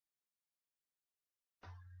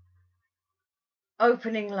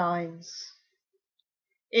Opening lines.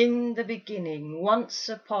 In the beginning, once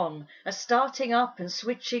upon, a starting up and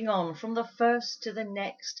switching on, from the first to the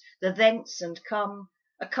next, the thence and come,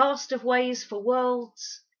 a cast of ways for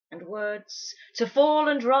worlds and words, to fall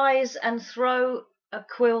and rise and throw a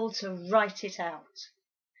quill to write it out,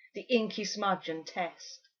 the inky smudge and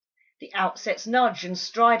test, the outset's nudge and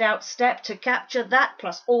stride out step to capture that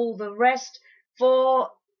plus all the rest,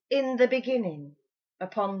 for in the beginning,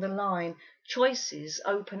 upon the line, choices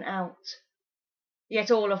open out. Yet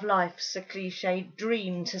all of life's a clichéd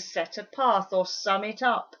dream to set a path or sum it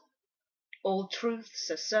up. All truth's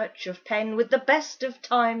a search of pen with the best of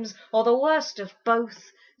times or the worst of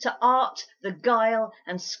both, to art the guile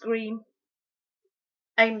and scream.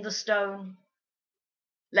 Aim the stone,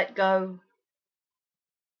 let go